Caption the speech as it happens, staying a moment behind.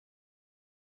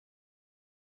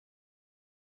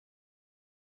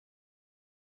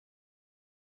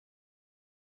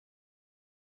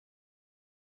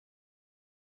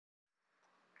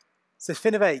So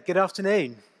Finovate, good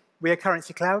afternoon. We are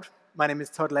Currencycloud. My name is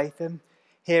Todd Latham.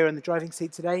 Here in the driving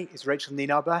seat today is Rachel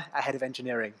Neinaber, our Head of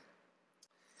Engineering.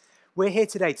 We're here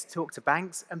today to talk to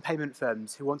banks and payment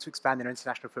firms who want to expand their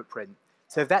international footprint.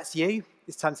 So if that's you,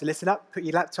 it's time to listen up, put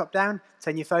your laptop down,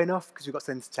 turn your phone off, because we've got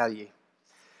something to tell you.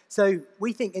 So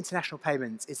we think international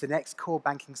payments is the next core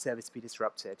banking service to be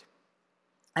disrupted.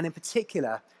 And in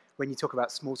particular, when you talk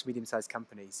about small to medium-sized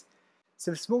companies.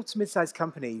 So small to mid-sized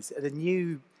companies are the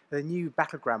new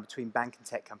battleground between bank and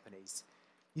tech companies.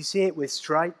 You see it with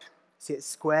Stripe, you see it at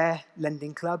Square,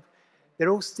 Lending Club. They're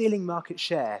all stealing market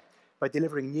share by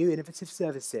delivering new innovative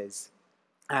services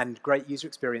and great user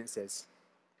experiences.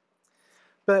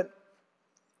 But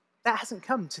that hasn't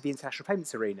come to the international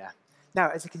payments arena. Now,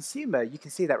 as a consumer, you can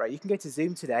see that, right? You can go to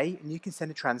Zoom today and you can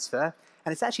send a transfer,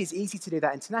 and it's actually as easy to do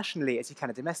that internationally as you can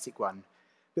a domestic one.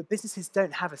 But businesses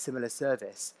don't have a similar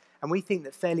service, and we think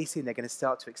that fairly soon they're going to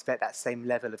start to expect that same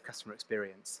level of customer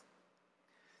experience.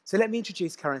 So let me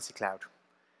introduce Currencycloud.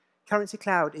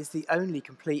 Currencycloud is the only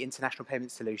complete international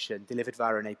payment solution delivered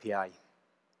via an API.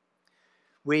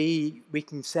 We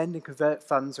can send and convert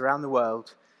funds around the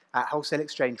world at wholesale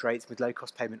exchange rates with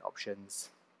low-cost payment options.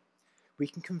 We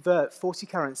can convert 40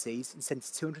 currencies and send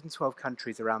to 212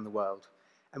 countries around the world.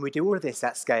 And we do all of this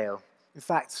at scale. In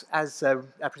fact, as our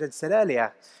presenter said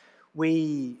earlier,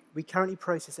 we currently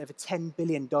process over $10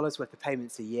 billion worth of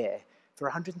payments a year for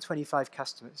 125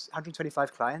 customers,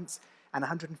 125 clients, and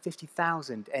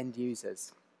 150,000 end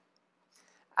users.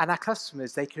 And our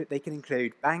customers, they can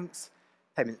include banks,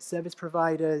 payment service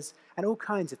providers, and all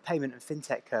kinds of payment and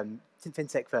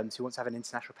fintech firms who want to have an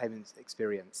international payments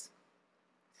experience.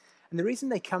 And the reason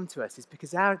they come to us is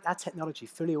because our technology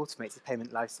fully automates the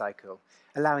payment lifecycle,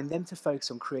 allowing them to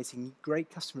focus on creating great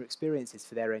customer experiences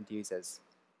for their end users.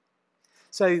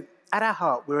 So at our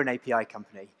heart, we're an API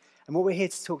company. And what we're here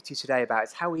to talk to you today about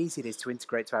is how easy it is to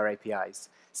integrate to our APIs.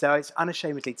 So it's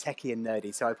unashamedly techie and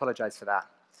nerdy, so I apologize for that.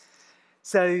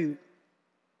 So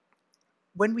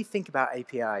when we think about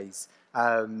APIs,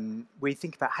 we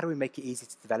think about how do we make it easy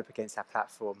to develop against our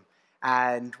platform.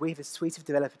 And we have a suite of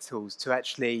developer tools to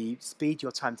actually speed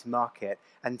your time to market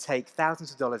and take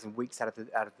thousands of dollars and weeks out of the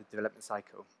development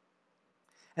cycle.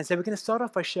 And so we're going to start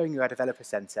off by showing you our developer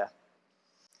center.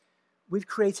 We've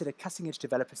created a cutting-edge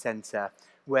developer center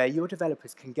where your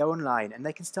developers can go online and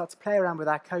they can start to play around with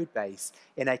our code base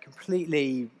in a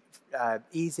completely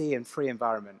easy and free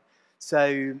environment.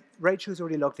 So Rachel's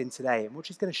already logged in today, and what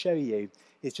she's going to show you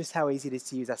is just how easy it is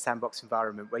to use our sandbox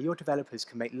environment where your developers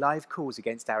can make live calls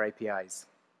against our APIs.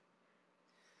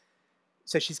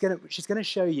 So she's going to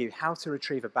show you how to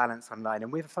retrieve a balance online,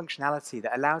 and we have a functionality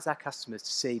that allows our customers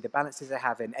to see the balances they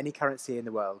have in any currency in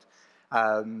the world.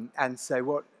 And so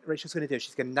what Rachel's going to do,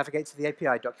 she's going to navigate to the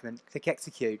API document, click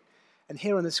execute, and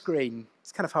here on the screen,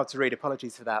 it's kind of hard to read,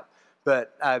 apologies for that,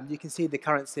 but you can see the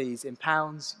currencies in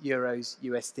pounds, euros,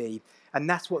 USD, and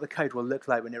that's what the code will look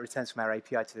like when it returns from our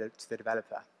API to the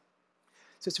developer.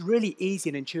 So it's a really easy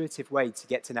and intuitive way to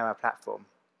get to know our platform.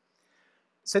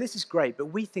 So this is great, but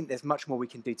we think there's much more we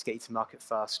can do to get you to market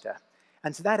faster.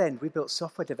 And to that end, we built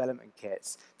software development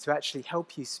kits to actually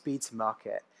help you speed to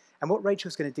market. And what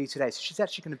Rachel's going to do today, so she's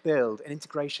actually going to build an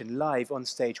integration live on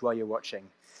stage while you're watching.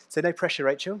 So no pressure,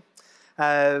 Rachel.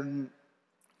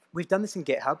 We've done this in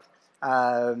GitHub.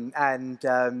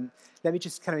 Let me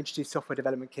just kind of introduce software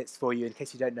development kits for you in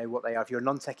case you don't know what they are. If you're a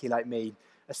non-techie like me,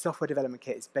 a software development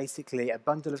kit is basically a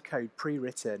bundle of code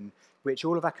pre-written, which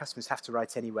all of our customers have to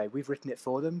write anyway. We've written it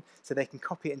for them, so they can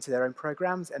copy it into their own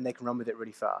programs and they can run with it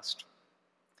really fast.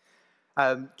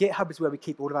 GitHub is where we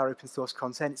keep all of our open source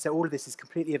content, so all of this is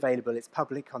completely available. It's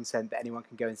public content that anyone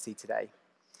can go and see today.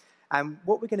 And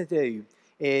what we're going to do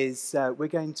is we're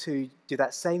going to do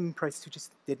that same process we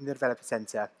just did in the developer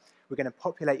center. We're going to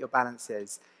populate your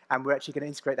balances, and we're actually going to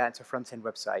integrate that into a front-end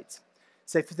website.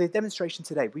 So for the demonstration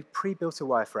today, we've pre-built a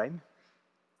wireframe,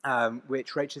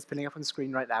 which Rachel's putting up on the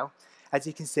screen right now. As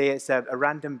you can see, it's a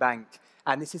random bank,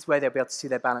 and this is where they'll be able to see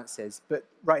their balances. But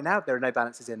right now, there are no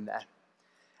balances in there.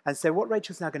 And so what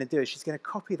Rachel's now going to do is she's going to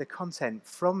copy the content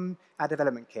from our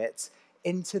development kit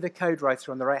into the code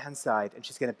writer on the right-hand side, and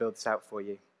she's going to build this out for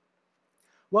you.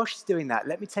 While she's doing that,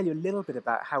 let me tell you a little bit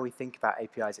about how we think about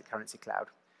APIs at Currencycloud.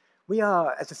 We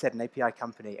are, as I said, an API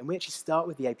company, and we actually start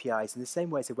with the APIs in the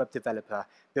same way as a web developer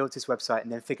builds his website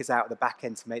and then figures out the back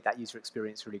end to make that user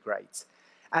experience really great.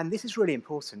 And this is really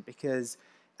important because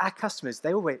our customers,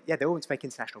 they all want to make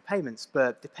international payments,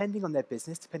 but depending on their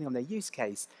business, depending on their use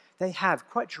case, they have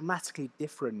quite dramatically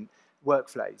different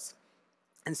workflows.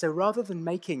 And so rather than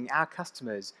making our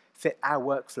customers fit our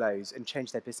workflows and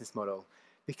change their business model,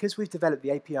 because we've developed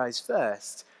the APIs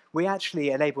first, we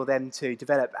actually enable them to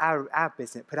develop our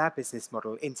business, put our business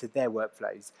model into their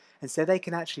workflows. And so they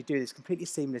can actually do this completely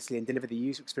seamlessly and deliver the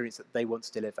user experience that they want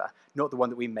to deliver, not the one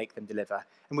that we make them deliver.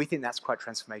 And we think that's quite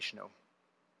transformational.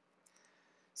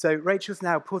 So Rachel's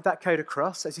now pulled that code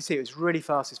across. As you see, it was really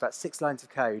fast. It's about 6 lines of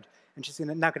code. And she's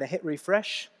now going to hit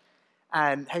refresh.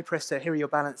 And hey presto, here are your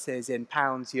balances in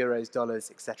pounds, euros,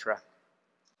 dollars, etc.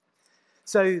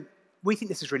 So we think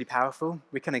this is really powerful.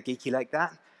 We're kind of geeky like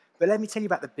that. But let me tell you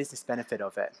about the business benefit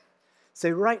of it. So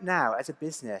right now, as a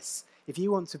business, if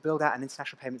you want to build out an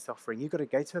international payments offering, you've got to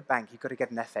go to a bank, you've got to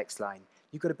get an FX line,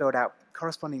 you've got to build out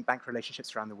corresponding bank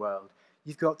relationships around the world,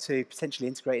 you've got to potentially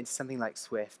integrate into something like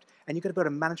Swift, and you've got to build a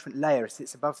management layer that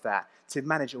sits above that to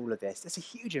manage all of this. That's a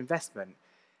huge investment.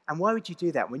 And why would you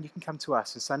do that when you can come to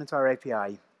us and sign into our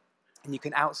API, and you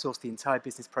can outsource the entire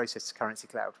business process to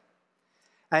Currencycloud?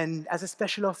 And as a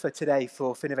special offer today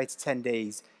for Finovate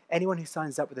attendees, anyone who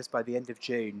signs up with us by the end of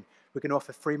June, we're going to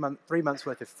offer 3 months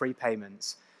worth of free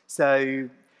payments. So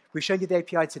we've shown you the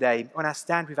API today. On our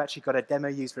stand, we've actually got a demo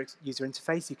user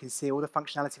interface. You can see all the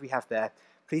functionality we have there.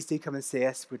 Please do come and see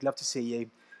us. We'd love to see you.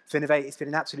 Finovate, it's been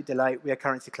an absolute delight. We are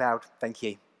Currencycloud. Thank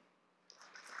you.